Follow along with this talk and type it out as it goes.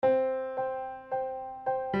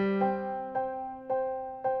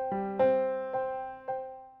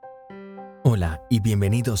Hola y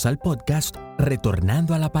bienvenidos al podcast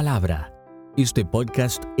Retornando a la Palabra. Este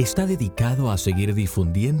podcast está dedicado a seguir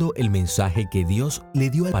difundiendo el mensaje que Dios le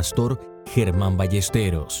dio al pastor Germán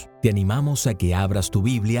Ballesteros. Te animamos a que abras tu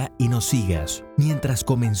Biblia y nos sigas mientras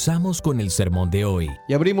comenzamos con el sermón de hoy.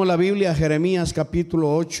 Y abrimos la Biblia a Jeremías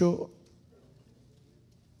capítulo 8.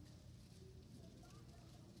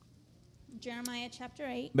 Jeremiah chapter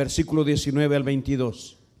 8, Versículo 19 al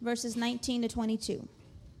 22. verses 19 to 22.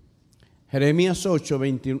 Jeremías 8,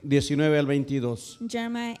 19 al 22.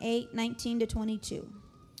 Jeremiah 8, 19 to 22.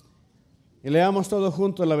 Y leamos todos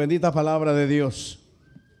juntos la bendita palabra de Dios.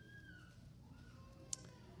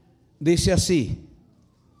 Dice así.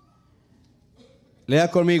 Lea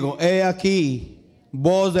conmigo. He aquí,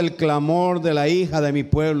 voz del clamor de la hija de mi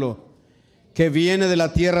pueblo, que viene de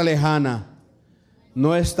la tierra lejana.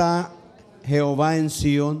 ¿No está Jehová en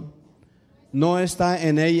Sión? ¿No está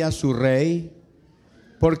en ella su rey?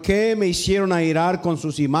 ¿Por qué me hicieron airar con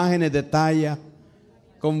sus imágenes de talla,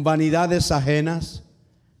 con vanidades ajenas?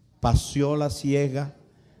 Pasió la siega,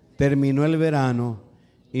 terminó el verano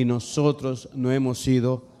y nosotros no hemos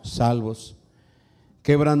sido salvos.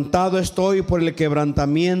 Quebrantado estoy por el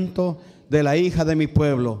quebrantamiento de la hija de mi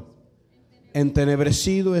pueblo.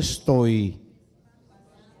 Entenebrecido estoy.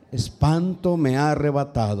 Espanto me ha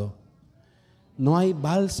arrebatado. ¿No hay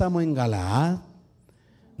bálsamo en Galaad?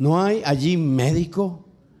 ¿No hay allí médico?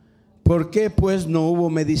 ¿Por qué pues no hubo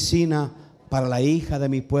medicina para la hija de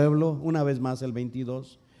mi pueblo? Una vez más el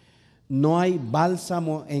 22. ¿No hay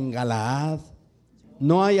bálsamo en Galaad?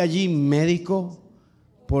 ¿No hay allí médico?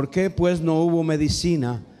 ¿Por qué pues no hubo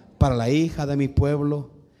medicina para la hija de mi pueblo?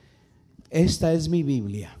 Esta es mi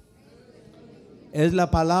Biblia. Es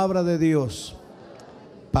la palabra de Dios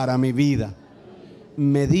para mi vida.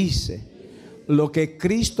 Me dice lo que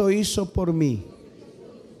Cristo hizo por mí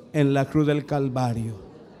en la cruz del Calvario.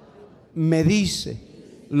 Me dice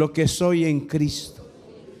lo que soy en Cristo.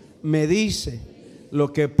 Me dice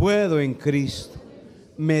lo que puedo en Cristo.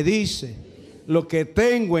 Me dice lo que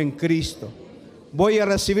tengo en Cristo. Voy a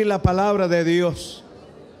recibir la palabra de Dios.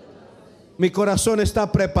 Mi corazón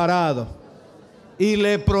está preparado y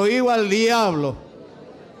le prohíbo al diablo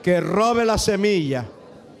que robe la semilla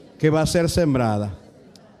que va a ser sembrada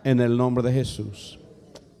en el nombre de Jesús.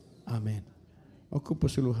 Amén. Ocupe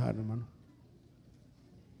su lugar, hermano.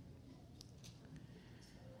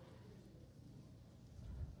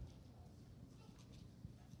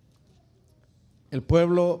 El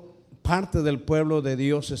pueblo, parte del pueblo de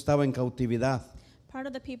Dios estaba en cautividad. Part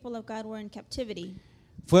of the people of God were in captivity.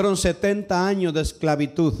 Fueron 70 años de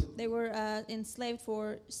esclavitud. They were enslaved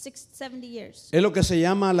for 70 years. Es lo que se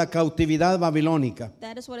llama la cautividad babilónica.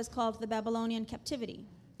 That is what is called the Babylonian captivity.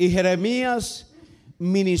 Y Jeremías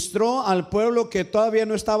ministró al pueblo que todavía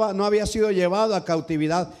no había sido llevado a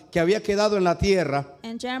cautividad, que había quedado en la tierra.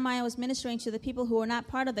 And Jeremiah was ministering to the people who were not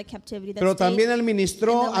part of the captivity that Pero stayed también él in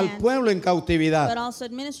ministró the al land, pueblo en but cautividad. also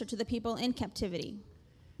administered to the people in captivity.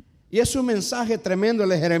 Y es un mensaje tremendo el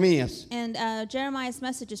de Jeremías. And Jeremiah's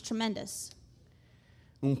message is tremendous.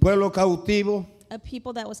 Un pueblo cautivo, A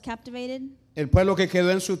people that was captivated, el pueblo que quedó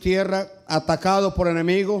en su tierra atacado por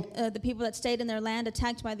enemigos. the people that stayed in their land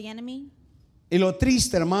attacked by the enemy. Y lo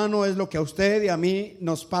triste, hermano, es lo que a usted y a mí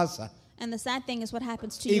nos pasa. And the sad thing is what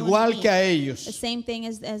happens to you Igual and que a me. ellos. The same thing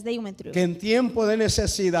as they went through. Que en tiempo de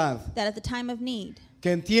necesidad, That at the time of need, que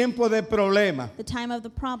en tiempo de problema, the time of the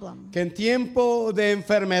problem, que en tiempo de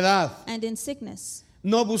enfermedad, and in sickness,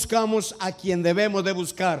 no buscamos a quien debemos de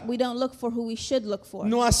buscar. we don't look for who we should look for.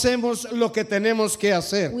 No hacemos lo que tenemos que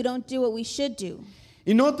hacer. We don't do what we should do.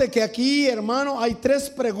 Y note que aquí, hermano, hay tres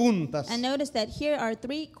preguntas. And notice that here are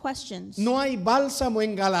three questions. No hay bálsamo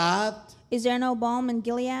en Galaad. Is there no balm in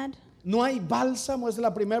Gilead? No hay bálsamo, es la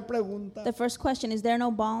primera pregunta. The first question, is there no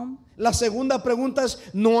balm? La segunda pregunta es,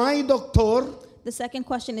 no hay doctor. The second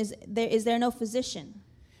question is there no physician?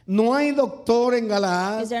 No hay doctor en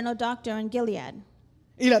Galaad. Is there no doctor in Gilead?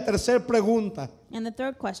 Y la tercera pregunta, And the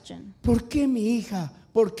third question, ¿por qué mi hija?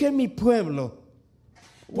 ¿Por qué mi pueblo?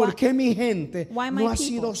 ¿Por Why- qué mi gente why my no ha people?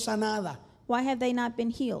 sido sanada? why have they not been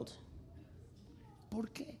healed? ¿Por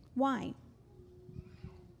qué? Why?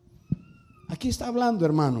 Aquí está hablando,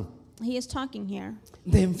 hermano, He is talking here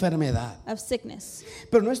de enfermedad. of sickness.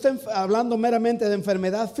 Pero no está hablando meramente de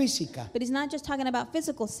enfermedad física. But he's not just talking about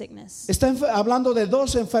physical sickness. Está hablando de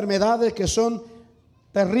dos enfermedades que son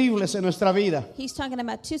terribles en nuestra vida. He's talking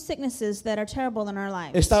about two sicknesses that are terrible in our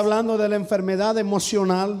lives. Está hablando de la enfermedad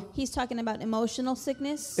emocional. He's talking about emotional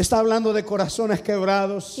sickness. Está hablando de corazones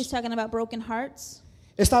quebrados. He's talking about broken hearts.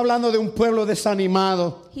 Está hablando de un pueblo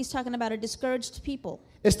desanimado. He's talking about a discouraged people.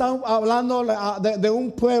 Está hablando de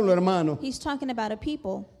un pueblo, hermano, He's talking about a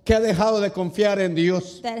people que que ha dejado de confiar en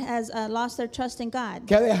Dios, that has lost their trust in God.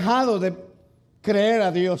 que ha dejado de creer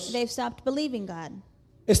a Dios. They've stopped believing God.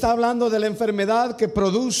 Está hablando de la enfermedad que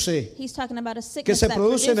produce, He's talking about a que sickness se that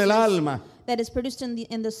produce en el produces, alma that is produced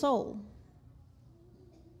in the soul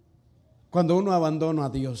cuando uno abandona a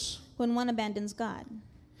Dios. when one abandons God.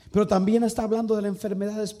 Pero también está hablando de la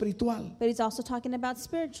enfermedad espiritual, But he's also talking about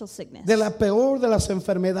spiritual sickness, de la peor de las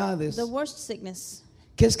enfermedades, the worst sickness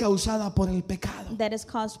que es causada por el pecado. that is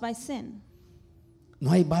caused by sin.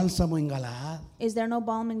 No hay bálsamo en Galaad, Is there no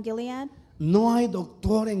balm in Gilead? no hay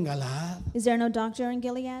doctor en Galaad. Is there no doctor in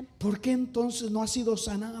Gilead? ¿Por qué entonces no ha sido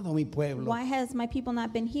sanado mi pueblo? Why has my people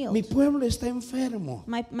not been healed? Mi pueblo está enfermo.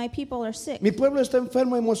 My people are sick. Mi pueblo está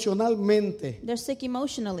enfermo emocionalmente. They're sick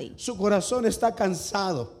emotionally. Su corazón está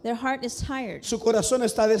cansado. Their heart is tired. Su corazón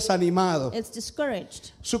está desanimado. It's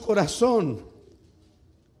discouraged. Su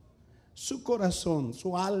corazón,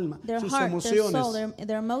 su alma, Their sus heart, their soul, emociones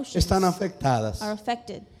their emotions están afectadas. are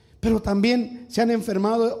affected. Pero también se han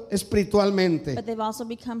enfermado espiritualmente. But they've also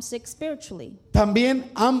become sick spiritually.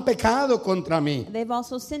 También han pecado contra mí. They've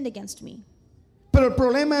also sinned against me. Pero el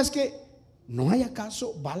problema es que ¿no hay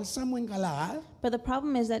acaso bálsamo en Galaad? But the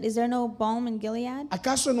problem is there no balm in Gilead?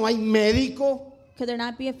 ¿Acaso no hay médico? Could there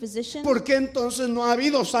not be a physician? ¿Por qué entonces no ha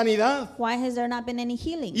habido sanidad? Why has there not been any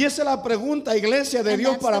healing? Y esa es la pregunta, iglesia de And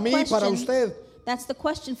Dios, that's para the mí y para question. usted. That's the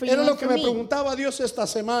question for you Era and lo que for me me. preguntaba Dios esta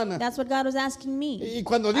semana. That's what God was asking me. Y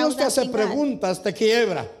cuando I Dios was te hace asking God. preguntas, te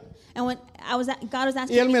quiebra. And when God was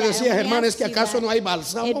asking Y él me me that, decía, and when he Germán, ¿es que asks you acaso that, no hay it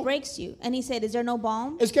bálsamo? breaks you. And he said, is there no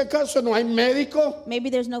balm? ¿Es que acaso no hay médico? Maybe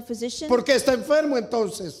there's no physician. ¿Por qué está enfermo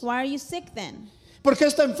entonces? Why are you sick then? ¿Por qué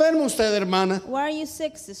está enfermo usted, hermana? Why are you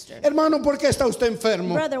sick, sister? Hermano, ¿por qué está usted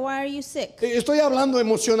enfermo? Brother, why are you sick? Estoy hablando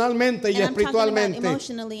emocionalmente y And I'm talking about espiritualmente.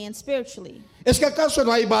 emotionally and spiritually. ¿Es que acaso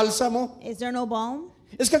no hay bálsamo? Is there no balm?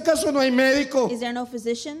 ¿Es que acaso no hay médico? Is there no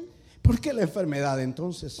physician? ¿Por qué la enfermedad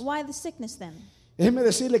entonces? Why the sickness then? Déjeme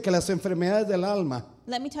decirle que las enfermedades del alma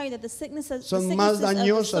Let me tell you that the sicknesses son más of the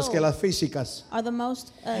dañosas que soul las físicas. are the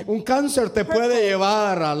most Un cáncer te puede hurtful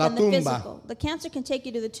llevar a la than the tumba, physical. The cancer can take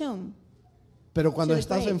you to the tomb, pero cuando to the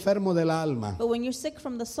estás grave. enfermo del alma, but when you're sick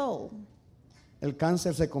from the soul, el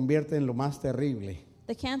cáncer se convierte en lo más terrible.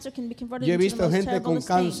 the cancer can be converted Yo he into the visto most gente con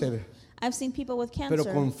terrible thing. cáncer, I've seen people with pero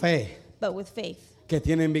cancer, con fe, but with faith. que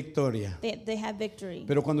tienen victoria. They have victory.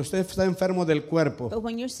 Pero cuando usted está enfermo del cuerpo, But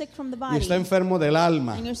when you're sick from the y body, está enfermo del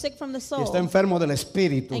alma, and you're sick from the y soul, está enfermo del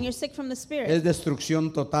espíritu, and you're sick from the spirit, es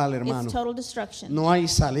destrucción total, hermano. it's total destruction. No hay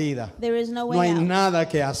salida, There is no way no hay out. nada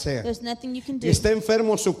que hacer. There's nothing you can do. Está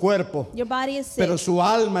enfermo su cuerpo, Your body is sick, pero su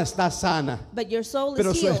alma está sana, but your soul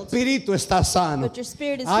pero is su healed. espíritu está sano. But your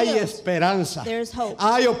spirit is Hay healed. esperanza, There is hope.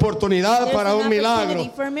 hay oportunidad There's para an un milagro.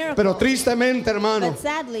 opportunity for a miracle. Pero tristemente, hermano, But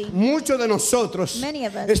sadly, muchos de nosotros many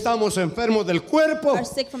of us estamos enfermos del cuerpo are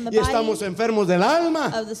sick from the y estamos body, enfermos del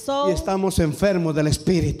alma of the soul, y estamos enfermos del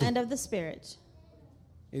espíritu. and of the spirit.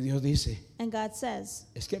 Y Dios dice, And God says,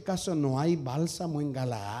 ¿es que acaso no hay bálsamo en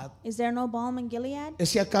Galaad? is there no balm in Gilead?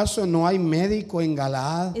 ¿Es que acaso no hay médico en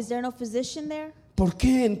Galaad? Is there no physician there? ¿Por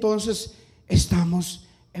qué entonces estamos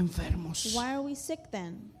enfermos? Why are we sick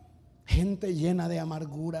then? Gente llena de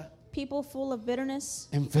amargura, People full of bitterness,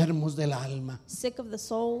 enfermos del alma, sick of the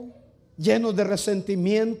soul, llenos de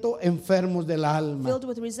resentimiento, enfermos del alma, filled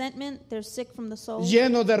with resentment, they're sick from the soul.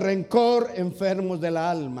 llenos de rencor, enfermos del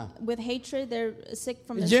alma, With hatred, they're sick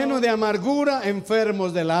from the llenos soul. de amargura,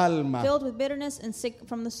 enfermos del alma, Filled with bitterness and sick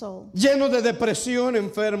from the soul. llenos de depresión,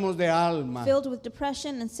 enfermos de alma. Filled with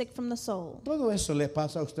depression and sick from the soul. Todo eso le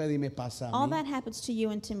pasa a usted y me pasa a All mí. that happens to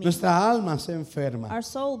you and to me. Nuestra alma se enferma. Our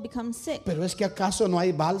soul becomes sick. Pero es que acaso no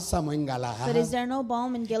hay bálsamo en Galaad. But is there no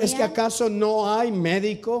balm in Es que Gilead? acaso no hay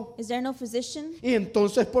médico. Is there no physician? Y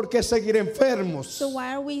entonces, ¿por qué seguir enfermos? So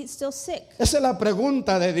why are we still sick? Esa es la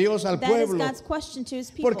pregunta de Dios al That is pueblo. God's question to his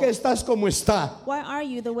people. ¿Por qué estás como está? Why are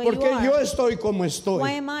you the way ¿Por you qué yo are? estoy como estoy?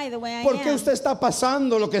 Why am I the way I ¿Por qué am? usted está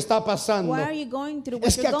pasando lo que está pasando? Why are you going through what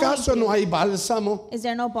 ¿Es que you're going acaso through? no hay bálsamo? Is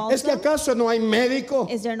there no ¿Es que balsam? acaso no hay médico?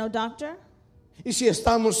 Is there no doctor? ¿Y si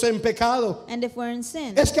estamos en pecado? And if we're in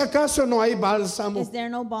sin, ¿Es que acaso no hay bálsamo? is there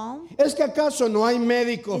no balm? ¿Es que acaso no hay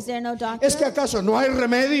médico? Is there no doctor? ¿Es que acaso no hay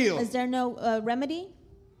remedio? Is there no remedy?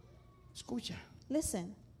 Escucha,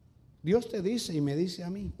 Listen, Dios te dice y me dice a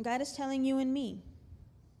mí. God is telling you and me,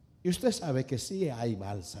 Y usted sabe que sí hay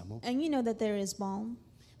bálsamo. and you know that there is balm.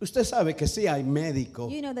 Usted sabe que sí hay médico.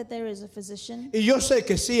 You know that there is a physician, Y yo sé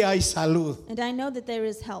que sí hay salud. and I know that there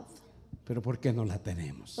is health. Pero ¿por qué no la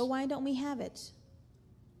tenemos? But why don't we have it?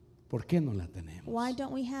 ¿Por qué no la tenemos? Why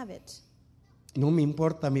don't we have it? No me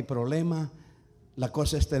importa mi problema. La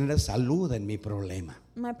cosa es tener salud en mi problema.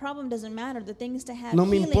 My problem doesn't matter. The thing is to have No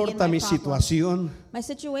me healing importa in my mi problem. situación. My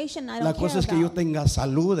situation, I La don't cosa care es que yo about. tenga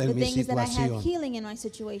salud The en mi thing is that I have situación. healing in my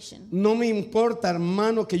situation. No me importa,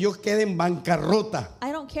 hermano, que yo quede en bancarrota.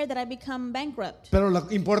 I don't care that I become bankrupt. Pero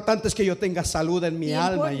lo importante es que yo tenga salud en mi The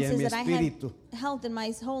alma y importance en mi is that I espíritu. have health in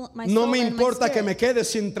my soul, No me and my importa que spirit. me quede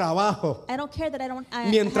sin trabajo. I don't care that I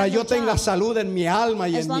Mientras have yo no tenga job. salud en mi alma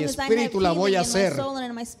y As en long mi as I have espíritu, la voy healing a in my hacer. soul and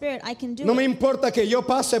in my spirit, I can do No me it. importa que yo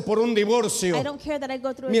pase por un divorcio. I don't care that I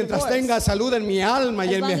go through a Mientras divorce. tenga salud en mi alma y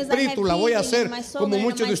As en mi long as I have espíritu, la voy a healing hacer in my soul como and in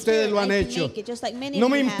muchos de my ustedes spirit, lo han I can hecho. make it, just like many No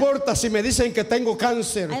of me you have. importa si me dicen que tengo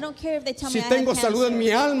cáncer. I don't care if they tell Si me I tengo have salud en cancer. mi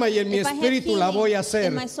alma y en mi If I have espíritu, la healing voy a hacer.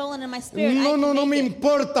 in my soul and in my spirit, I No, can no me make it.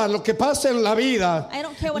 importa lo que pase en la vida. I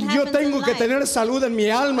don't care what Yo happens tengo in que life. tener salud en mi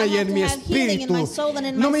alma I y have en to mi have healing in espíritu. my soul and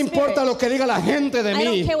in No my me importa spirit. lo que diga la gente de I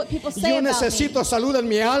don't mí. care what people say Yo about necesito me. salud en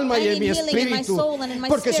mi alma y I en mi need healing in my espíritu. soul and in my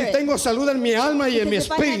Porque si spirit. tengo salud en mi alma y en mi Because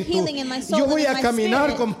if I have espíritu, healing in my soul yo and voy in a my caminar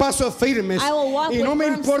spirit, con pasos firmes. I will walk Y no with me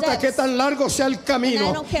firm importa steps. qué tan largo sea el And I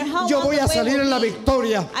camino. don't care how Yo long voy the a way salir will en la be.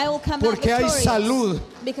 victoria. I will come out Porque hay victorious. salud.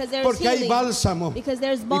 Because there's Porque hay healing. bálsamo. Because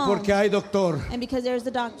there's Y balm. porque hay doctor. And because there's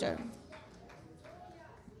the doctor.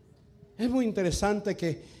 Es muy interesante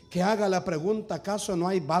que haga la pregunta, ¿acaso no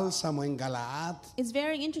hay bálsamo en Galaad? It's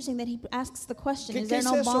very interesting that he asks the question, ¿Qué is there es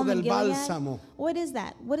no eso balm in del Gilead? bálsamo? What is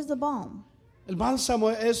that? What is the balm? El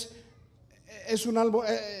bálsamo es un árbol,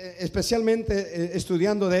 especialmente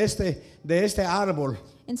estudiando de este árbol.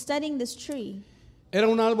 In studying this tree, Era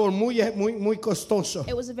un árbol muy costoso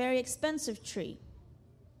it was a very expensive tree.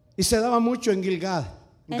 y se daba mucho en Gilgad,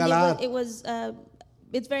 And Galaad.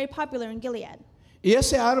 it's very popular in Gilead. Y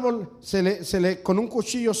ese árbol con un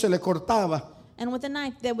cuchillo se le cortaba, And with a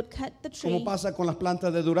knife, they would cut the como tree. pasa con las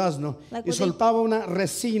plantas de durazno, Like y what they- soltaba una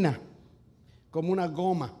resina, como una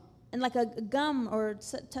goma. And like a gum or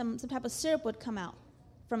some type of syrup would come out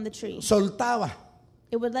from the tree. Soltaba.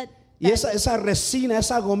 It would let Y that, esa resina,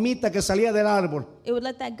 esa gomita que salía del árbol, it would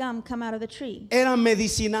let that gum come out of the tree. era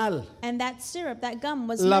medicinal. And that syrup, that gum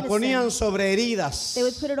was La medicine. ponían sobre heridas, They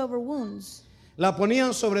would put it over wounds, la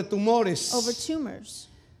ponían sobre tumores over tumors.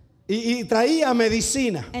 y traía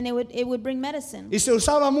medicina. And it would bring medicine. Y se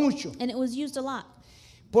usaba mucho, And it was used a lot.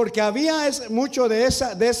 porque había mucho de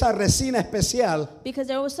esa resina especial. Because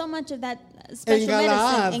there was so much of that special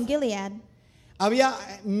Galaad, medicine in Gilead. Había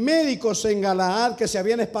médicos en Galaad que se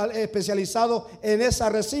habían especializado en esa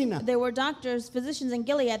resina. There were doctors, physicians in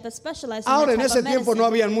Gilead that specialized in Ahora, that en type ese of tiempo no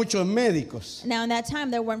medicine. habían muchos médicos. Now in that time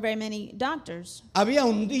there weren't very many doctors. Había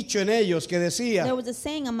un dicho en ellos que There decía was a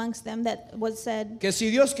saying amongst them that was said que si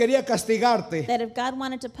Dios quería castigarte, that if God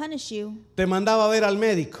wanted to punish you, te mandaba a ver al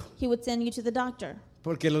médico, he would send you to the doctor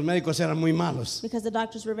porque los médicos eran muy malos. because the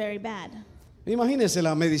doctors were very bad. Imagínense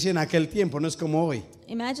la medicina en aquel tiempo, no es como hoy.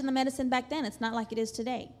 Imagine the medicine back then. It's not like it is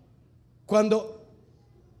today. Cuando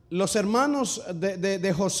los hermanos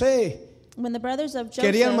de José, When the brothers of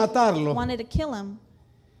Querían Joseph matarlo. wanted to kill him,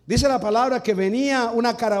 dice la palabra que venía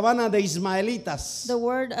una caravana de ismaelitas. the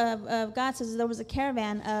word of God says there was a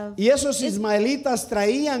caravan of Y esos ismaelitas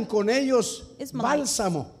traían con ellos Ismaelites,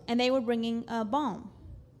 bálsamo and they were bringing balm,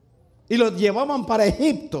 y los llevaban para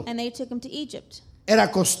Egipto. and they took him to Egypt. Era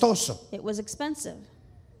costoso. It was expensive.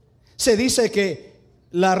 Se dice que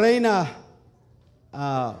la reina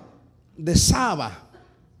de Saba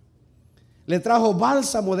le trajo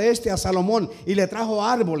bálsamo de a Salomón y le trajo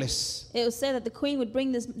árboles. It was said that the queen would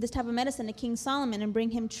bring this type of medicine to King Solomon and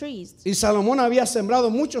bring him trees. Y Salomón había sembrado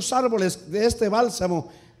muchos árboles de este bálsamo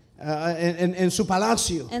en su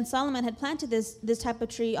palacio. And Solomon had planted this type of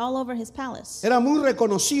tree all over his palace. Era muy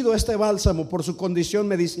reconocido este bálsamo por su condición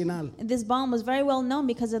medicinal. This balm was very well known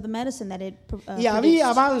because of the medicine that it Y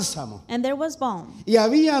había produced. bálsamo. And there was balm. Y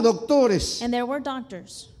había doctores. And there were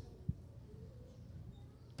doctors.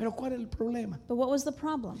 Pero ¿cuál es el problema? But what was the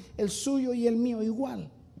problem? El suyo y el mío igual.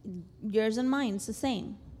 Yours and mine, it's the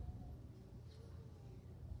same.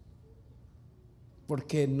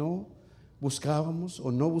 Porque no buscábamos o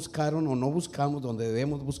no buscaron o no buscamos donde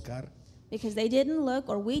debemos buscar. Because they didn't look,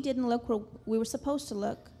 or we didn't look where we were supposed to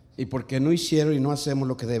look. Y porque no hicieron y no hacemos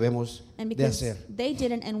lo que debemos And de because hacer. they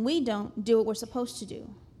didn't and we don't do what we're supposed to do.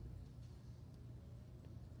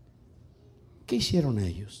 ¿Qué hicieron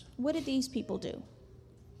ellos? What did these people do?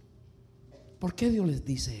 ¿Por qué Dios les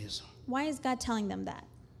dice eso? Why is God telling them that?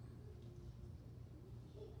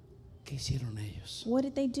 ¿Qué hicieron ellos? What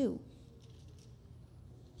did they do?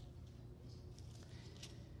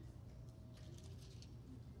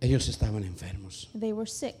 Ellos estaban enfermos. They were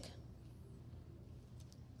sick.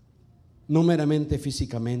 No meramente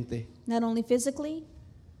físicamente, Not only physically,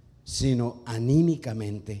 sino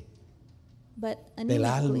anímicamente, but Del anemically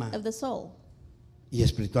alma. of the soul. y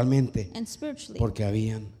espiritualmente and spiritually porque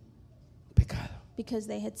habían pecado. because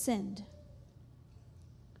they had sinned.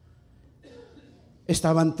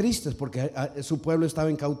 Estaban tristes porque su pueblo estaba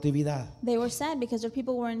en cautividad. They were sad because their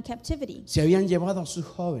people were in captivity. Se habían llevado a sus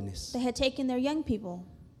jóvenes They had taken their young people,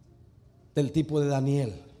 del tipo de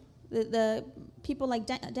Daniel, the people like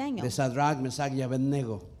Daniel, de Sadrach, Mesach y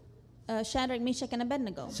Abednego. Shadrach, Meshach, and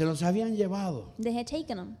Abednego. Se los habían llevado. They had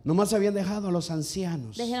taken them. Nomás habían dejado a los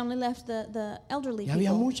ancianos. They had only left the elderly Y había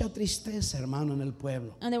people. mucha tristeza, hermano, en el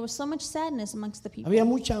pueblo. And there was so much sadness amongst the people. Había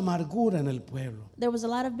mucha amargura en el pueblo. There was a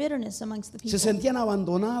lot of bitterness amongst the Se people. sentían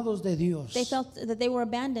abandonados de Dios. They felt that they were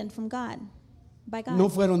abandoned from God, by God. No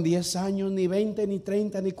fueron 10 años, ni 20, ni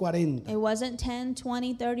 30, ni 40. It wasn't 10,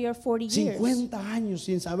 20, 30, or 40 years. 50 años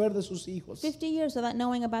sin saber de sus hijos. 50 years without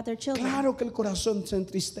knowing about their children. Claro que el corazón se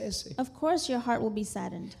entristece. Of course your heart will be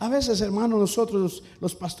saddened. A veces, hermano, nosotros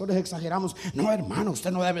los pastores exageramos. No, hermano,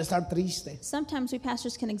 usted no debe estar triste. Sometimes we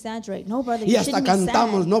pastors can exaggerate. No, brother, Y you hasta shouldn't be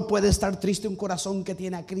cantamos, sad. no puede estar triste un corazón que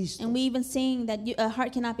tiene a Cristo. And we even sing that a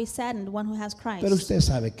heart cannot be saddened, one who has Christ. Pero usted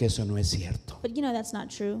sabe que eso no es cierto. But you know that's not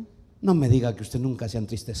true. No me diga que usted nunca se ha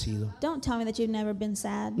entristecido. Don't tell me that you've never been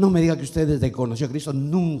sad. No me diga que usted desde que conoció a Cristo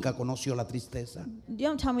nunca conoció la tristeza.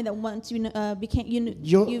 Don't tell me that once you've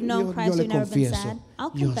Yo known Christ, le you've never been confieso, sad.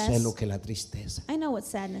 I'll yo sé confess. lo que es la tristeza. I know what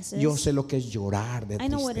sadness is. Yo sé lo que es llorar de I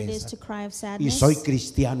know what it is tristeza. to cry of Y sadness. soy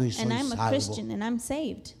cristiano y soy And I'm a salvo. Christian and I'm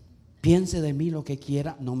saved. Piense de mí lo que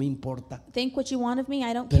quiera, no me importa. Think what you want of me,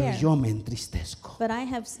 I don't Pero care. yo me entristezco. But I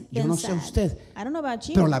have Yo been no sé sad. usted, I don't know about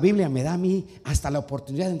you. pero la Biblia me da a mí hasta la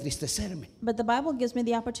oportunidad de entristecerme. But the Bible gives me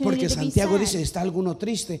the opportunity Porque to be Santiago sad. dice, ¿está alguno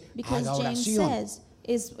triste? Because Haga James oración. says,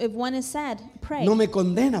 if one is sad, pray. No me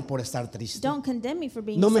condena por estar triste. Don't condemn me for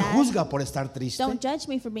being No me sad. juzga por estar triste. Don't judge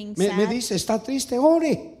me for being Me sad. dice, ¿está triste?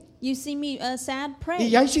 Ore. You see me sad, pray.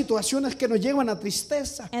 Y hay situaciones que nos llevan a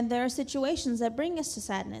tristeza. And there are situations that bring us to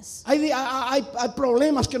sadness. Hay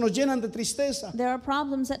problemas que nos llenan de tristeza. There are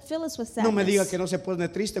problems that fill us with sadness. No me diga que no se pone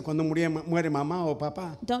triste cuando muere mamá o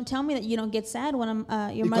papá. Don't tell me that you don't get sad when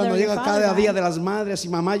your Y mother cuando or your llega father cada día die. de las madres y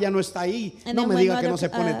mamá ya no está ahí, And no then me when diga que no se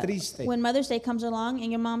mother- pone triste. when Mother's Day comes along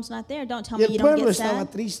and your mom's not there, don't tell Y me el you don't pueblo get estaba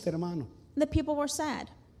sad. triste, hermano. The people were sad.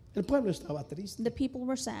 El pueblo estaba triste. The people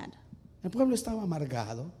were sad. El pueblo estaba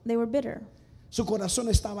amargado. They were bitter. Su corazón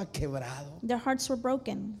estaba quebrado. Their hearts were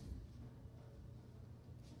broken.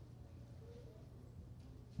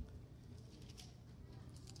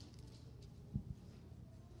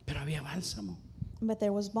 Pero había bálsamo, But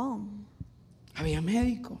there was balm. había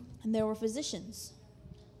médico, And there were physicians.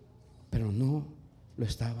 pero no lo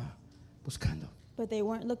estaba buscando. But they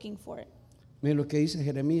weren't looking for it. Mire lo que dice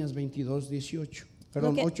Jeremías 22:18.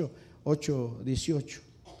 Perdón, Look at- 8:18.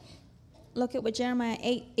 Look at what Jeremiah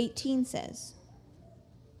 8:18 says.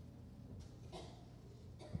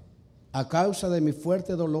 A causa de mi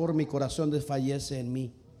fuerte dolor, mi corazón desfallece en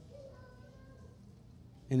mí.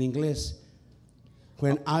 En inglés,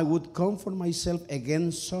 when I would comfort myself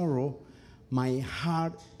against sorrow, my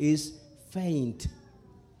heart is faint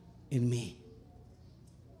in me.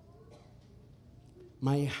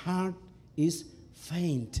 My heart is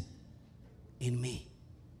faint in me.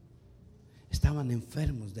 Estaban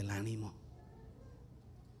enfermos del ánimo.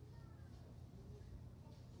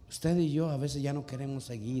 Usted y yo a veces ya no queremos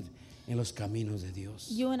seguir en los caminos de Dios.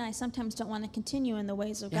 You and I sometimes don't want to continue in the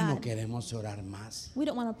ways of Ya no God. queremos orar más. We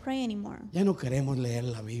don't want to pray anymore. Ya no queremos leer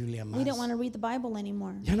la Biblia más. We don't want to read the Bible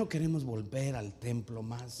anymore. Ya no queremos volver al templo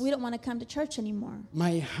más. We don't want to come to church anymore.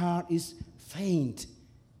 My heart is faint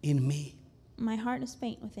in me. My heart is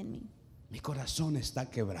faint within me. Mi corazón está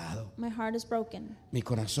quebrado. My heart is broken. Mi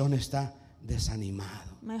corazón está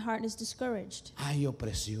desanimado. My heart is discouraged. Hay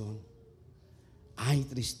opresión. Hay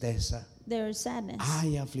tristeza. There is sadness.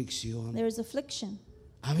 Hay aflicción. There is affliction.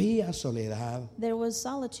 Había soledad. There was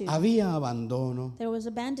solitude. Había abandono. There was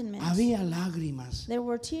abandonment. Había lágrimas. There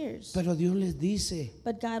were tears. Pero Dios les dice,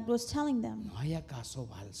 But God was telling them, ¿no hay acaso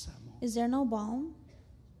bálsamo? is there no balm?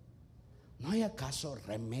 ¿No hay acaso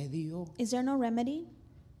remedio Is there no remedy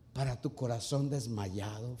para tu corazón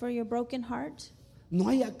desmayado? for your broken heart? ¿No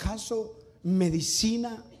hay acaso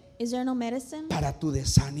medicina Is there no medicine para tu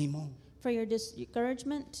desánimo? for your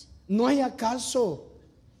discouragement? ¿No hay acaso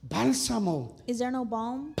bálsamo Is there no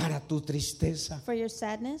balm para tu tristeza? for your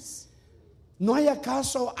sadness? ¿No hay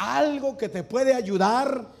acaso algo que te puede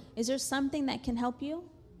ayudar Is there something that can help you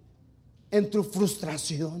en tu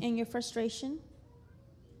frustración? in your frustration?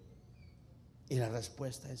 Y la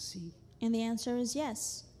respuesta es sí, And the answer is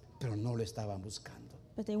yes, pero no lo estaban buscando,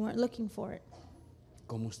 but they weren't looking for it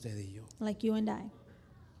como usted y yo. like you and I.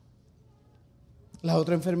 La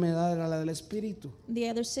otra enfermedad era la del espíritu. The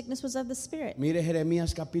other sickness was of the spirit. Mire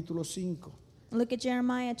Jeremías capítulo 5. Look at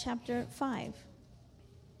Jeremiah chapter 5,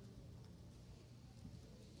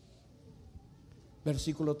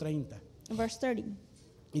 versículo 30 verse 30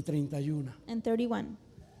 y 31. and 31.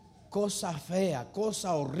 Cosa fea,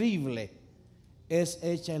 cosa horrible es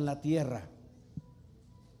hecha en la tierra.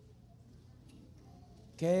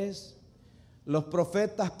 ¿Qué es? Los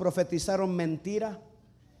profetas profetizaron mentira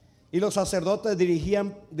y los sacerdotes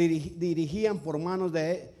dirigían por manos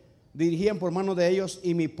de ellos,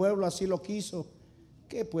 y mi pueblo así lo quiso.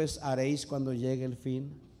 ¿Qué pues haréis cuando llegue el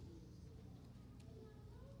fin?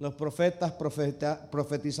 Los profetas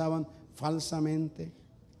profetizaban falsamente.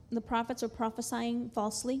 The prophets were prophesying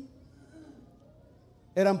falsely.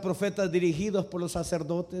 Eran profetas dirigidos por los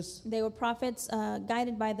sacerdotes. They were prophets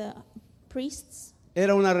guided by the priests.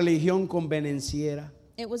 Era una religión convenenciera.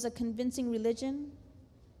 It was a convincing religion.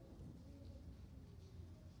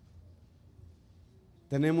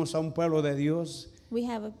 Tenemos a un pueblo de Dios We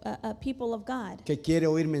have a people of God que quiere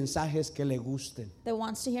oír mensajes que le gusten. that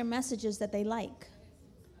wants to hear messages that they like.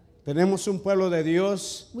 Tenemos un pueblo de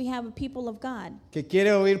Dios We have a people of God que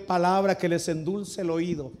quiere oír palabra que les endulce el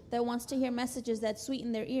oído. that wants to hear messages that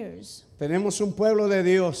sweeten their ears. Tenemos un pueblo de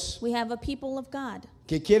Dios We have a people of God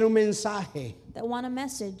que quiere un mensaje that want a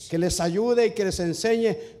message que les ayude y que les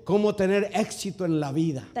enseñe cómo tener éxito en la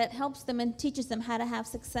vida, that helps them and teaches them how to have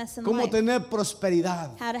success in cómo life, tener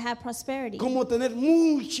prosperidad, how to have prosperity, cómo tener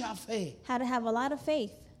mucha fe. how to have a lot of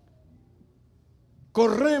faith.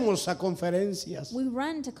 Corremos a conferencias, We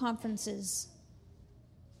run to conferences.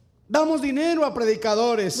 damos dinero a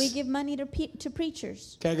predicadores We give money to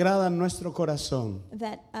preachers que agradan nuestro corazón.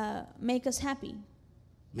 that make us happy.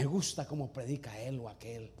 Me gusta cómo predica él o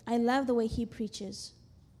aquel. I love the way he preaches.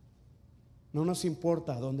 No nos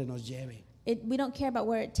importa a dónde nos lleve. We don't care about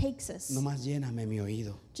where it takes us. Nomás lléname mi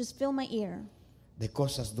oído Just fill my ear de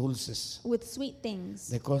cosas dulces, with sweet things,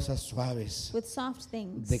 de cosas suaves, with soft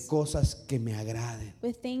things, de cosas que me agraden.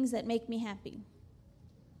 with things that make me happy.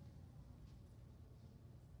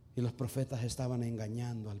 Y los profetas estaban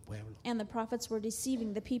engañando al pueblo, And the prophets were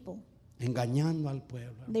deceiving the people. engañando al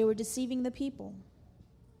pueblo. They were deceiving the people.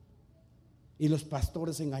 Y los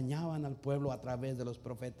pastores engañaban al pueblo a través de los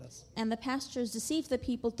profetas. And the pastors deceived the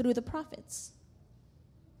people through the prophets.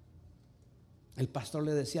 El pastor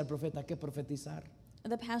le decía al profeta qué profetizar,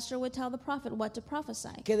 The pastor would tell the prophet what to prophesy,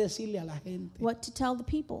 qué decirle a la gente. what to tell the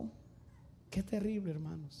people. Qué terrible,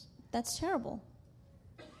 hermanos. That's terrible.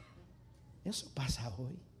 Eso pasa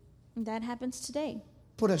hoy. That happens today.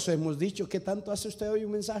 Por eso hemos dicho que tanto hace usted hoy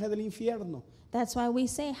un mensaje del infierno. That's why we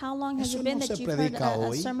say, how long has Eso it been no that se you've heard predica a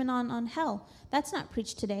hoy. sermon on hell? That's not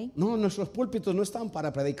preached today. No, nuestros púlpitos no están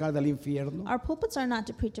para predicar del infierno. Our pulpits are not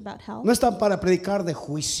to preach about hell. No están para predicar de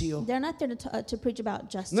juicio. They're not there to preach about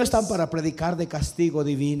justice No están para predicar de castigo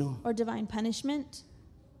divino. or divine punishment.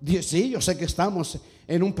 Sí, yo sé que estamos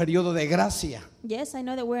en un periodo de gracia. Yes, I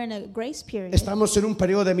know that we're in a grace period. Estamos en un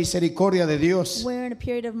periodo de misericordia de Dios. We're in a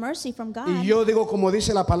period of mercy from God. Y yo digo, como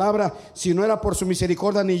dice la palabra, si no era por su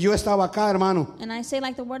misericordia, ni yo estaba acá, hermano. And I say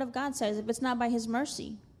like the word of God says, if it's not by his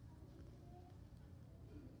mercy.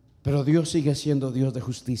 Pero Dios sigue siendo Dios de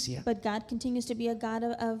justicia. But God continues to be a God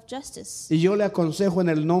of justice. Y yo le aconsejo en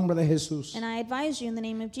el nombre de Jesús, And I advise you in the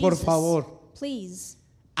name of Jesus. por favor, Please,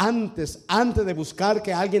 antes de buscar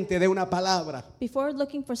que alguien te dé una palabra, before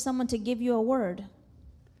looking for someone to give you a word,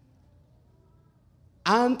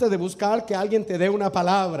 antes de buscar que alguien te dé una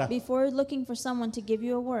palabra, before looking for someone to give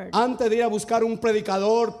you a word, antes de ir a buscar un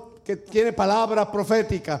predicador que tiene palabra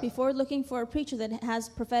profética, before looking for a preacher that has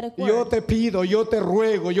prophetic yo word, te pido, yo te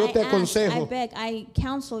ruego, yo I te ask, I aconsejo, beg, I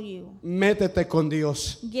counsel you, métete con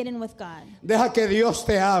Dios. get in with God. Deja que Dios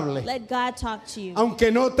te hable, Let God talk to you.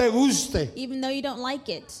 aunque no te guste, Even though you don't like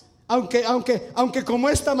it. aunque como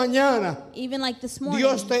esta mañana Even like this morning,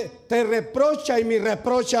 Dios te reprocha y me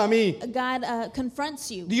reprocha a mí. God confronts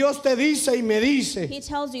you. Dios te dice y me dice, He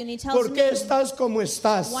tells you and he tells ¿por qué me, estás como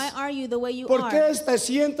estás? why are you the way you ¿Por are? qué te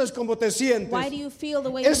sientes como te sientes? Why do you feel the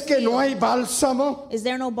way Es you que feel? no hay bálsamo, Is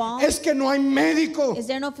there no balm? es que no hay médico. Is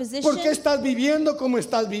there no ¿Por physician? qué estás viviendo como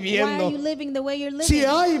estás Why are you viviendo? living the way you're living? Sí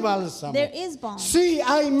hay bálsamo, There is balm. sí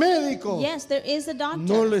hay médico. Yes, there is a doctor.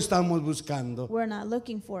 No lo estamos buscando, We're not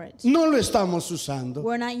looking for it. no lo estamos usando.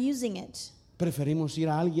 We're not using it. Preferimos ir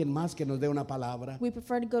a alguien más que nos dé una palabra. We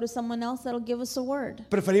prefer to go to someone else that'll give us a word.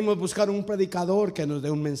 Preferimos buscar un predicador que nos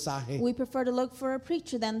dé un mensaje We prefer to look for a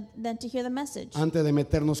preacher than to hear the message antes de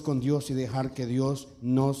meternos con Dios y dejar que Dios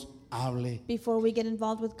nos hable. before we get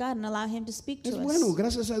involved with God and allow him to speak Es to bueno, us.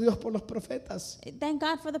 gracias a Dios por los profetas. Thank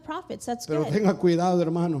God for the prophets. That's Pero good. tenga cuidado,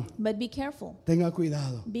 hermano. But be careful. Tenga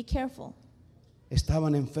cuidado. Be careful.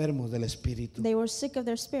 estaban enfermos del espíritu. They were sick of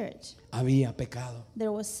their spirit. Había pecado. There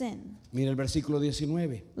was sin. Mira el versículo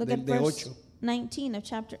 19 Look de at verse 8. 19 of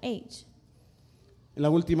chapter 8. En la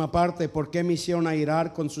última parte, ¿por qué me hicieron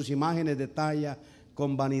airar con sus imágenes de talla,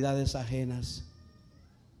 con vanidades ajenas?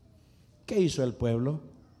 ¿Qué hizo el pueblo?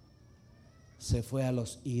 Se fue a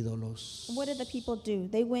los ídolos. What did the people do?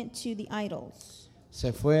 They went to the idols.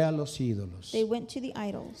 Se fue a los ídolos. They went to the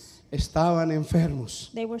idols. Estaban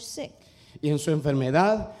enfermos. They were sick. Y en su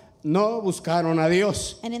enfermedad no buscaron a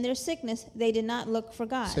Dios. And in their sickness, they did not look for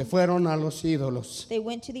God. Se fueron a los ídolos. They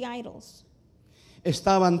went to the idols.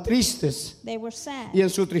 Estaban tristes. They were sad. Y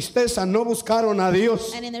en su tristeza no buscaron a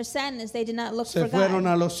Dios. And in their sadness, they did not look Se for fueron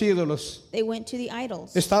God. a los ídolos. They went to the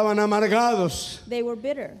idols. Estaban amargados. They were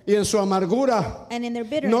bitter. Y en su amargura And in their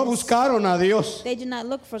bitterness, no buscaron a Dios. they did not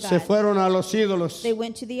look for Se God. fueron a los ídolos. They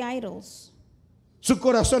went to the idols. Su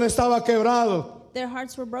corazón estaba quebrado. Their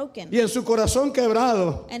hearts were broken. Y en su corazón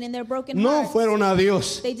quebrado And in their broken no hearts, fueron a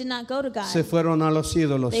Dios. they did not go to God. Se fueron a los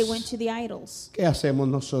ídolos. They went to the idols. ¿Qué hacemos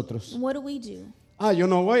nosotros? What do we do? Yo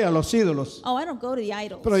no voy a los ídolos, Oh, I don't go to the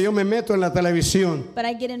idols. pero yo me meto en la televisión But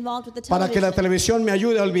I get involved with the para que la television. televisión me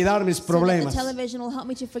ayude a olvidar mis So that the problemas. television will help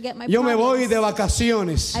me to forget my Yo me voy problems. de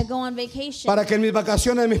vacaciones I go on vacation para que en mis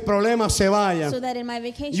vacaciones mis problemas se so vayan. that in my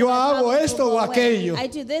vacation Yo my hago problems esto will go o away. aquello. I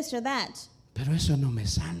do this or that, Pero eso no me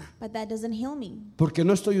sana, but that doesn't heal me porque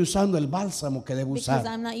no estoy usando el bálsamo que debo because usar,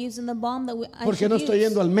 I'm not using the balm that I porque should no estoy use,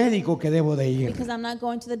 yendo al médico que debo de ir. because I'm not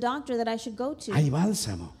going to the doctor that I should go to. Hay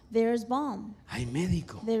bálsamo, There is balm. hay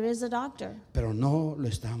médico, There is a doctor, pero no lo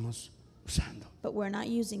estamos usando. but we're not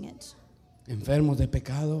using it. Enfermos de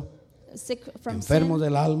pecado, Sick from enfermos sin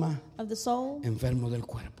del alma, of the soul enfermos del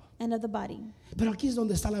cuerpo. and of the body. Pero aquí es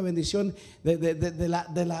donde está la bendición de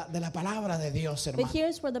la palabra de Dios, But hermano.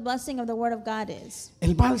 here's where the blessing of the word of God is.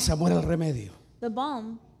 El bálsamo era el remedio. The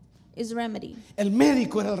balm is remedy. El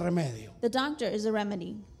médico era el remedio. The doctor is a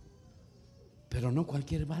remedy, Pero no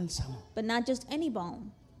cualquier bálsamo. but not just any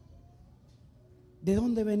balm. ¿De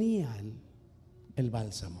dónde venía el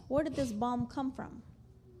bálsamo? Where did this balm come from?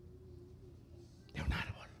 De un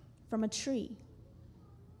árbol. From a tree.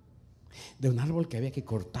 De un árbol que había que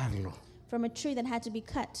cortarlo From a tree that had to be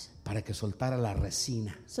cut para que soltara la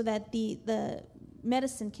resina. so that the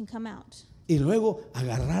medicine can come out. Y luego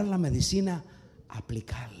agarrar la medicina,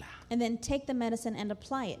 aplicarla. And then take the medicine and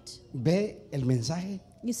apply it. ¿Ve el mensaje?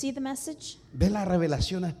 You see the message? ¿Ve la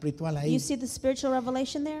revelación espiritual ahí? You see the spiritual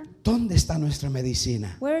revelation there? ¿Dónde está nuestra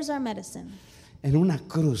medicina? Where is our medicine? En una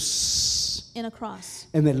cruz, In a cross.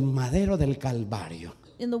 en el madero del Calvario.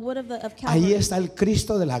 In the wood of Ahí Calvary. está el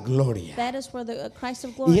Cristo de la gloria. That is where the Christ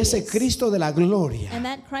of glory Y ese is. Cristo de la gloria And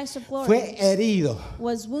that Christ of glory fue herido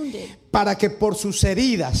was wounded para que por sus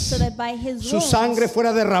heridas so that by his su wounds sangre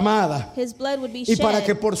fuera derramada. his blood would be Y para shed,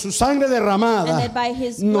 que por su sangre and derramada that by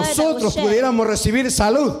his blood that nosotros was shed, pudiéramos recibir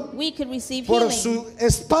salud. we could receive Por healing. su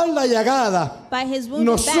espalda llagada By his wounded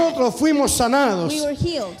nosotros fuimos back, sanados. we were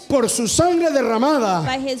healed. Por su sangre derramada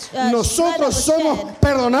By his blood that nosotros was somos shed,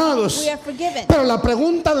 perdonados. we are forgiven. Pero la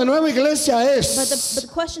pregunta de nueva iglesia But es: the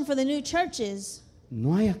question for the new church is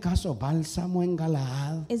 ¿no hay acaso bálsamo en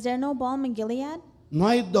Galaad? there no balm in Gilead? ¿No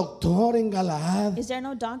hay doctor en Galaad? Is there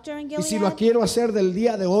no doctor in Y si lo Gilead? quiero hacer del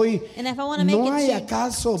día de hoy, And if I want to make ¿no it hay to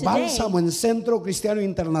acaso today, bálsamo en Centro Cristiano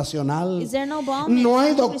Internacional? is there no balm in No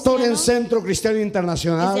hay Centro doctor en Cristiano? Centro Cristiano Is there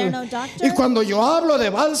Internacional. no doctor? Y cuando yo hablo de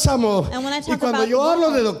bálsamo And when I y talk cuando about yo the hablo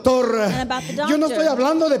balm de doctor, and about the yo no doctor, estoy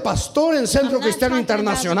hablando de pastor en Centro not Cristiano talking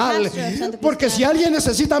about the Internacional. pastor of Centro Porque si Cristiano. alguien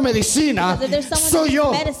necesita medicina, Because if there's someone soy that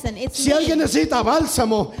yo. needs medicine, it's Si me. alguien necesita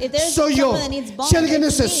bálsamo, If there's soy yo. someone that needs balm, Si alguien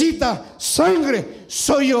it's me. necesita sangre,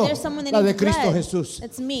 soy yo. There's someone that La de needs Cristo blood. Jesús.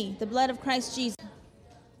 It's me, the blood of Christ Jesus.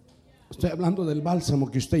 Estoy hablando del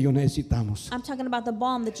bálsamo que usted y yo necesitamos, I'm talking about the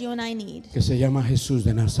balm that you and I need, que se llama Jesús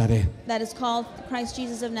de Nazaret. that is called Christ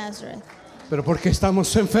Jesus of Nazareth. Pero ¿por qué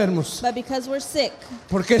estamos enfermos? But because we're sick,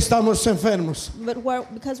 ¿Por qué estamos enfermos?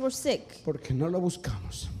 because we're sick, Porque no lo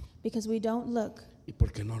buscamos because we don't look y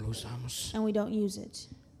porque no lo usamos. and we don't use it.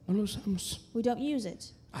 No lo usamos. We don't use it.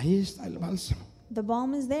 Ahí está el bálsamo. The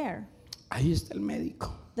balm is there. Ahí está el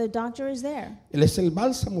médico. The doctor is there. Él es el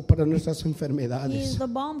bálsamo para nuestras He is enfermedades. the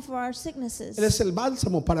balm for our sicknesses. Él es el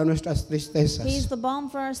bálsamo para nuestras He is tristezas. the balm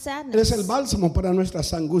for our Él sadness. es el bálsamo para nuestras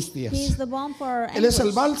He is angustias. the balm for our Él es el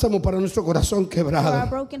anguish, bálsamo para nuestro corazón for our quebrado.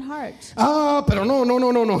 broken heart. Pero no.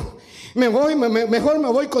 Mejor me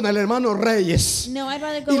voy con el hermano Reyes. No, I'd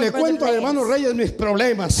rather go Y with le Brother cuento al hermano Reyes. Reyes mis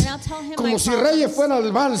problemas. And I'll tell him Como my si problems. Reyes fuera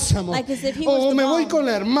el bálsamo. Like as if he was O the me voy balm. con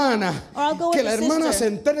la hermana. Or I'll go with Que la the hermana sister. se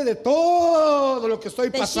entere de todo lo que estoy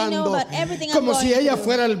That that she knew pasando, about everything I'm como si going ella through.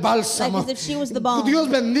 fuera el bálsamo. Like as if she was the balm. Dios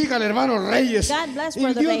bendiga al hermano Reyes, God bless y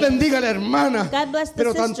Brother Dios Reyes. bendiga a la hermana, God bless the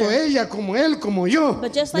pero sister. tanto ella como él como yo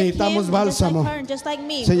But just like him, necesitamos and just like bálsamo. her, and just like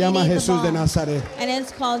me, Se we llama need the Jesús de balm. Nazaret. And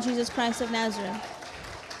it's called Jesus Christ of Nazareth.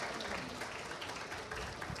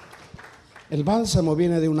 El bálsamo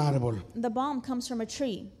viene de un árbol. The balm comes from a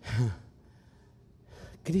tree.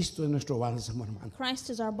 Cristo es nuestro bálsamo, hermano. Christ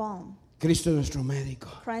is our balm. Cristo es nuestro médico.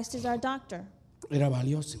 Christ is our doctor. Era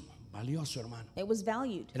valioso, hermano. It was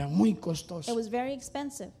valued. Era muy It costoso. was very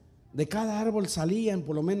expensive. De cada árbol salían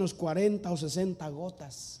por lo menos 40 o 60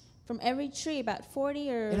 gotas. From every tree, about 40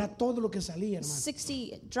 Era or todo lo que salía, hermano.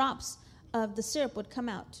 60 drops of the syrup would come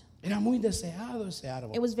out. Era muy deseado ese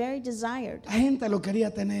árbol. It was very desired. La gente lo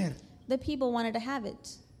quería tener, The people wanted to have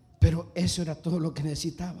it, pero eso era todo lo que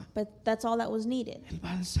necesitaba. but that's all that was needed, El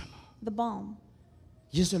bálsamo. the balm.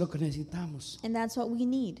 Y eso es lo que necesitamos. And that's what we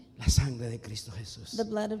need, La sangre de Cristo Jesús. the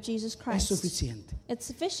blood of Jesus Es Christ. suficiente. It's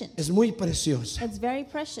sufficient. Es muy preciosa. It's very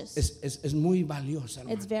precious. Es muy valiosa,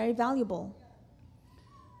 hermano. It's very valuable.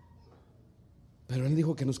 Pero Él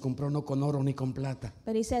dijo que nos compró no con oro ni con plata,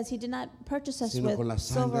 But he says he did not purchase us sino with con la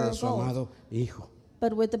sangre silver de or su gold, amado Hijo.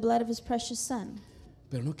 but with the blood of his precious Son.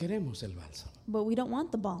 Pero no queremos el bálsamo. But we don't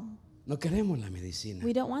want the balm. No queremos la medicina.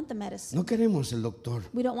 We don't want the medicine. No queremos el doctor.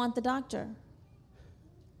 We don't want the doctor.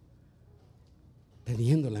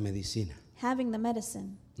 Teniendo la medicina, Having the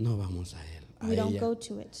medicine, no vamos a Él, a we don't ella. go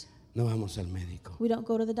to it. No vamos al médico. We don't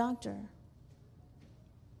go to the doctor.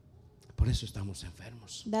 Por eso estamos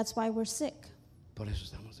enfermos. That's why we're sick. Por eso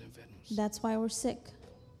estamos enfermos. That's why we're sick.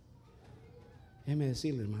 Déjeme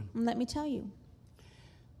decirle, hermano. And let me tell you,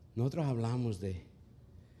 Nosotros hablamos de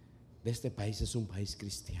este país es un país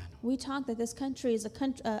cristiano. we talk that this country is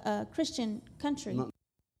a Christian country. No.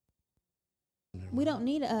 We don't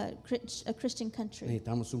need a Christian country.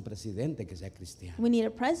 Necesitamos un presidente que sea cristiano. We need a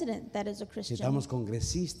president that is a Christian. Necesitamos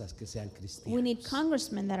congresistas que sean We need cristianos.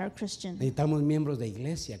 congressmen that are Christian. Necesitamos miembros de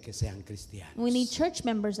iglesia que sean cristianos. We need church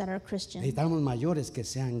members that are Christian. Necesitamos mayores que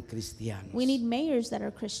sean cristianos. We need mayors that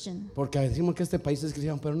are Christian. Porque decimos que este país es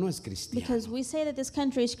cristiano, pero no es cristiano. Because we say that this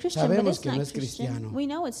country is Christian, but Sabemos it's que not no es Christian. cristiano. We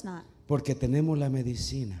know it's not. Porque tenemos la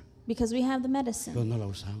medicina, Because we have the pero medicine no la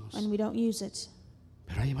usamos. and we don't use it.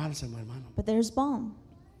 Pero hay bálsamo, hermano. But there's balm.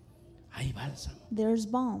 Hay bálsamo. There's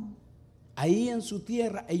balm. Ahí en su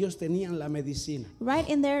tierra ellos tenían la medicina. Right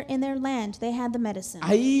in their land, they had the medicine.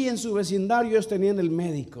 Ahí en su vecindario ellos tenían el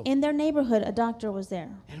médico. In their neighborhood, a doctor was there.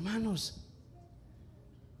 Hermanos,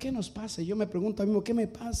 ¿qué nos pasa? Yo me pregunto a mí mismo, ¿qué me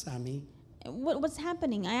pasa a mí? What's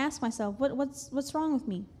happening? I ask myself, what's wrong with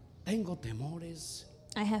me? Tengo temores,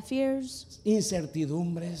 I have fears,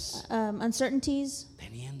 incertidumbres, uncertainties,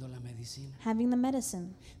 teniendo la medicina, having the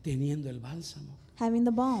medicine, teniendo el bálsamo. having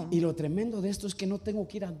the balm. Y lo tremendo de esto es que no tengo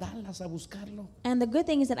que ir a Dallas a buscarlo. And the good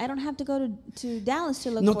thing is that I don't have to go to Dallas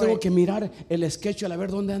to look No for tengo it. que mirar el sketch a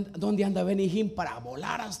ver dónde anda Benny Hinn para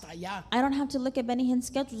volar hasta allá. I don't have to look at Benny Hinn's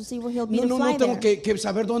schedule to see where he'll be to No fly tengo there. que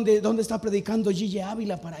saber dónde está predicando Gigi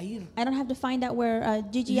Ávila para ir. I don't have to find out where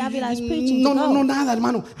Gigi Avila is preaching No, to go. no, nada,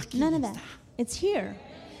 hermano. Aquí None of está. that. It's here.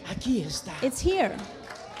 Aquí está. It's here.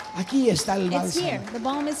 Aquí está el It's here. bálsamo. The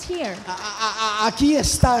balm is here. Aquí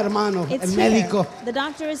está, hermano, It's el here. médico. The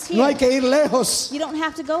doctor is No hay here. que ir lejos. You don't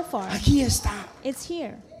have to go far. Aquí está. It's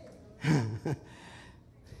here.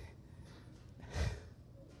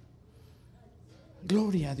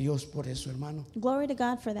 Gloria a Dios por eso, hermano. Glory to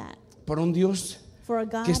God for that. Por un Dios For a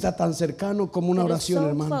God que está tan cercano como una that is oración, so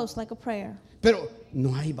hermano. close like a prayer. Pero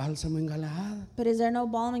no hay bálsamo en Galaad. But is there no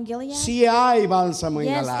balm in Gilead? Sí hay bálsamo en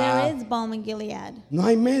Yes, there Galaad. is balm in Gilead. No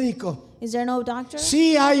hay médico. Is there no doctor?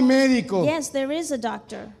 Sí hay médico. Yes, there is a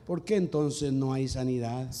doctor. ¿Por qué entonces no hay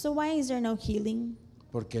sanidad? So why is there no healing?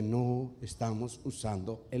 Porque no estamos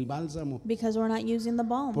usando el bálsamo. Because we're not using the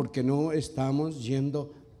balm. Porque no estamos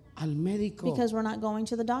yendo al médico. Because we're not going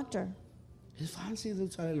to the doctor. Es fácil de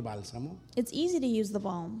usar el bálsamo. It's easy to use the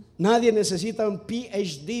balm. Nadie necesita un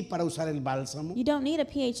PhD para usar el bálsamo. You don't need a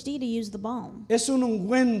PhD to use the balm. Es un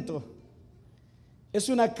ungüento. Es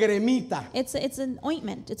una cremita. It's an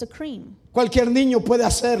ointment. It's a cream. Cualquier niño puede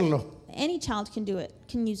hacerlo. Any child can do it,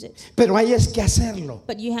 can use it. Pero hay es que hacerlo.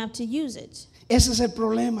 But you have to use it. Ese es el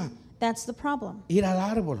problema. That's the problem. Ir al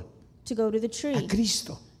árbol, To go to the a tree,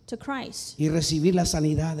 Cristo, to Christ, y recibir la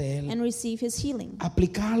sanidad de Él. and receive his healing.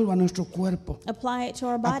 Aplicarlo a nuestro cuerpo. Apply it to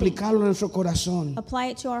our body. Aplicarlo a nuestro corazón. Apply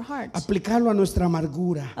it to our heart. Aplicarlo a nuestra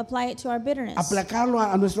amargura. Apply it to our bitterness. Aplicarlo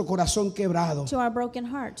a nuestro corazón quebrado. To our broken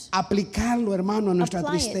heart. Aplicarlo, hermano, a nuestra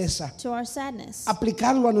Apply tristeza. it to our sadness.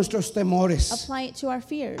 Aplicarlo a nuestros temores. Apply it to our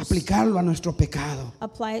fears. Aplicarlo a nuestro pecado.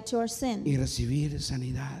 Apply it to our sin. Y recibir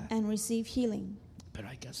sanidad. And receive healing. Pero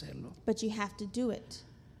hay que hacerlo. But you have to do it.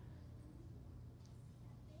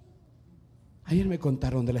 Ayer me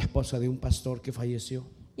contaron de la esposa de un pastor que falleció.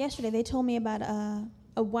 Yesterday they told me about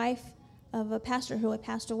a wife of a pastor who had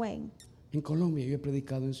passed away. En Colombia yo he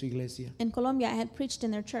predicado en su iglesia. In Colombia, I had preached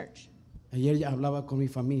in their church. Ayer ya hablaba con mi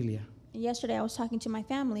familia And yesterday I was talking to my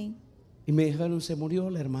family, y me dijeron se murió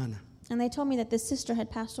la hermana. and they told me that this sister had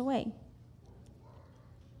passed away.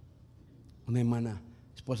 Una hermana,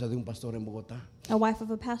 esposa de un pastor en Bogotá. A wife of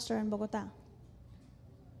a pastor in Bogotá.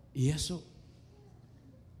 Y eso,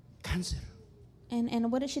 cáncer.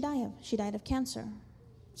 And what did she die of? She died of cancer.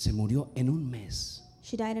 Se murió en un mes.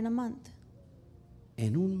 She died in a month.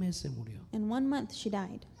 En un mes se murió. In 1 month she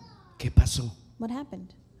died. ¿Qué pasó? What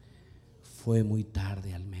happened? Fue muy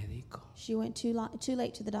tarde al médico. She went too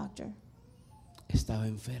late to the doctor. Estaba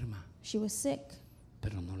enferma, She was sick,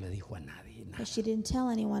 pero no le dijo a nadie nada. but she didn't tell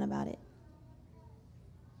anyone about it.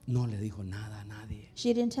 No le dijo nada a nadie.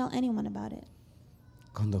 She didn't tell anyone about it.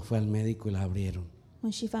 Cuando fue al médico y la abrieron,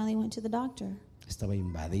 When she finally went to the doctor, estaba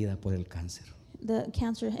invadida por el cáncer. the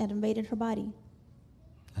cancer had invaded her body.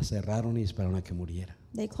 La cerraron y esperaron a que muriera.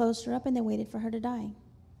 They closed her up and they waited for her to die.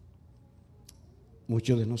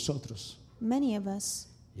 Muchos de nosotros Many of us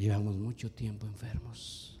llevamos mucho tiempo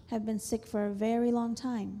enfermos have been sick for a very long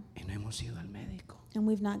time, y no hemos ido al médico. and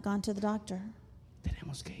we've not gone to the doctor.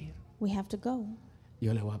 Tenemos que ir. We have to go.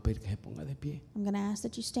 Yo le voy a pedir que se ponga de pie. I'm going to ask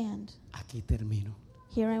that you stand. Aquí termino.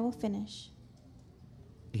 Here I will finish.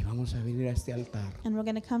 Y vamos a venir a este altar. And we're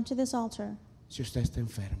going to come to this altar. Si usted está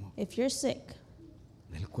enfermo If you're sick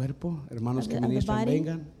del cuerpo, hermanos que Of the ministran, body.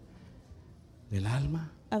 vengan. Del alma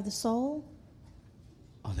of the soul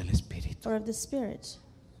o del espíritu. or of the spirit,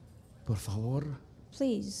 Por favor,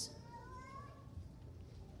 please.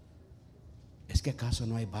 ¿es que acaso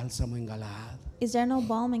no hay bálsamo en Galaad? Is there no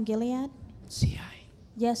balm in Gilead? Sí hay.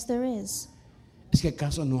 Yes, there is. ¿Es que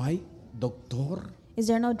acaso no hay doctor Is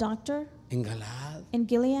there no doctor en Galaad? in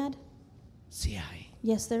Gilead? Sí hay.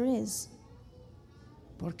 Yes, there is.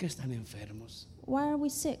 ¿Por qué están enfermos? Why are we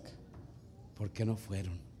sick? ¿Por qué no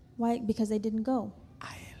fueron Why? Because they didn't go a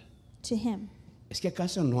él? to him. ¿Es que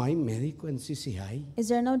acaso no hay médico en CCI? Is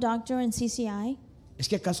there no doctor in CCI? ¿Es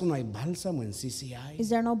que acaso no hay bálsamo en CCI? Is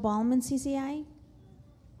there no balm in CCI?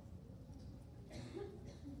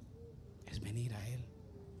 Es venir a él.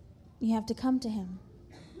 You have to come to him.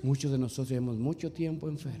 Muchos de nosotros llevamos mucho tiempo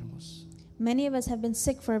enfermos. Many of us have been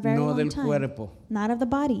sick for a very No long del time. cuerpo, Not of the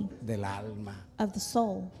body, del alma. of the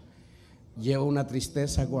soul. Llevo una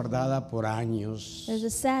tristeza guardada por años. There's a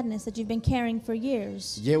sadness that you've been carrying for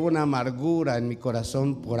years. Llevo una amargura en mi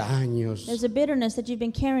corazón por años. There's a bitterness that you've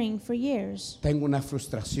been carrying for years. Tengo una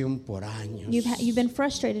frustración por años. You've been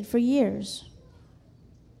frustrated for years.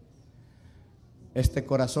 Este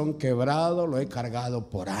corazón quebrado lo he cargado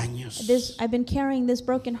por años. I've been carrying this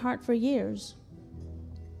broken heart for years,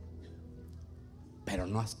 Pero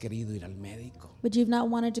no has querido ir al médico. but you've not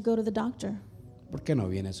wanted to go to the doctor. ¿Por qué no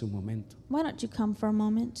viene su momento? Why don't you come for a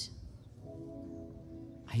moment?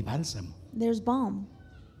 Hay bálsamo, There's balm.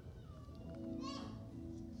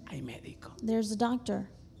 hay médico. There's a doctor.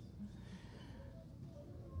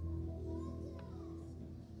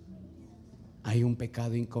 Hay un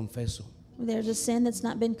pecado inconfeso There's a sin that's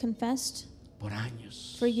not been confessed por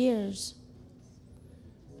años. for years.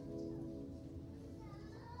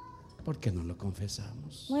 ¿Por qué no lo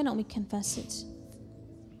confesamos? Why don't we confess it?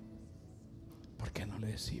 ¿Por qué no le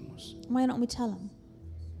decimos? Why don't we tell him?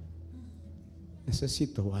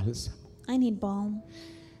 Necesito bálsamo. I need balm.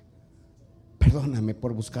 Perdóname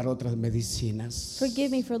por buscar otras medicinas. Forgive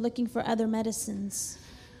me for looking for other medicines.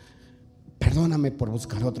 Perdóname por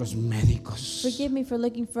buscar otros médicos. Forgive me for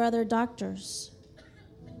looking for other doctors.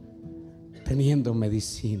 Teniendo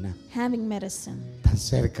medicina Having medicine tan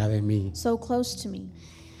cerca de mí. so close to me.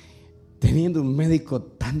 Teniendo un médico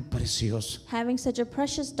tan precioso. Having such a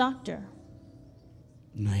precious doctor.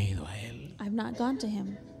 No he ido a él. I've not gone to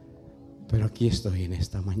him. Pero aquí estoy en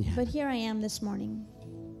esta mañana. But here I am this morning.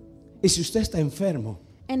 Y si usted está enfermo,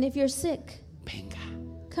 And if you're sick, venga.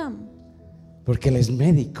 come, Porque él es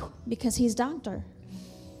médico. because he's doctor.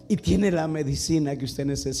 Y tiene la medicina que usted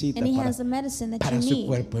necesita And he para. has the medicine that para you su need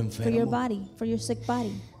cuerpo for your enfermo. body, for your sick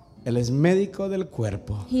body. Él es médico del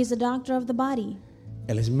cuerpo. He is the doctor of the body.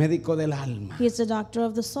 Él es médico del alma. He is the doctor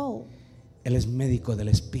of the soul. Él es médico del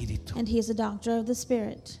espíritu. And he is the doctor of the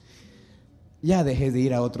spirit. Ya deje de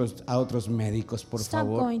ir a otros médicos, por Stop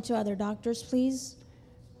favor. going to other doctors, please.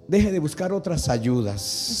 Deje de buscar otras And ayudas.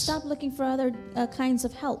 stop looking for other kinds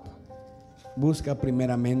of help. Busca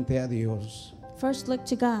primeramente a Dios. First, look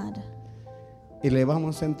to God. Y le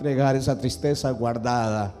vamos a entregar esa tristeza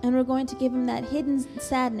guardada And we're going to give him that hidden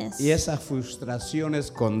sadness y esa frustración and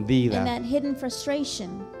escondida. that hidden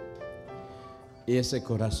frustration. y ese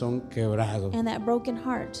corazón quebrado. and that broken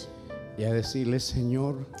heart Y a decirle,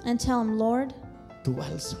 Señor, and tell him, Lord, tu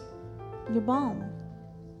bálsamo. your balm.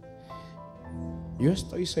 Yo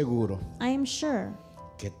estoy seguro I am sure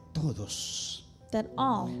que todos that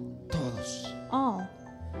all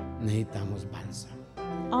necesitamos bálsamo.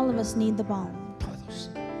 all of us need the balm. Todos,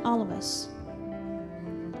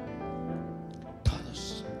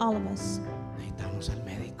 All of us necesitamos al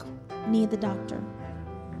médico. need the doctor.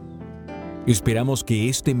 Esperamos que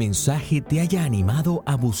este mensaje te haya animado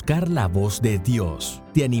a buscar la voz de Dios.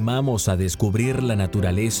 Te animamos a descubrir la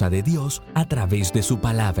naturaleza de Dios a través de su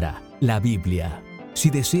palabra, la Biblia. Si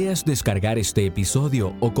deseas descargar este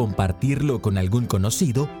episodio o compartirlo con algún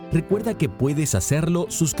conocido, recuerda que puedes hacerlo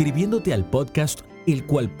suscribiéndote al podcast, el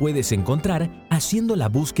cual puedes encontrar haciendo la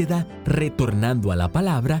búsqueda Retornando a la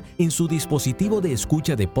Palabra en su dispositivo de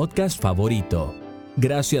escucha de podcast favorito.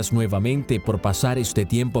 Gracias nuevamente por pasar este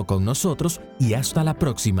tiempo con nosotros y hasta la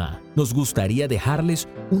próxima. Nos gustaría dejarles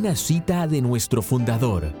una cita de nuestro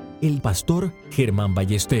fundador, el pastor Germán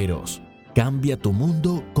Ballesteros. Cambia tu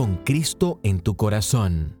mundo con Cristo en tu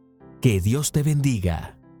corazón. Que Dios te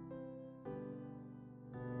bendiga.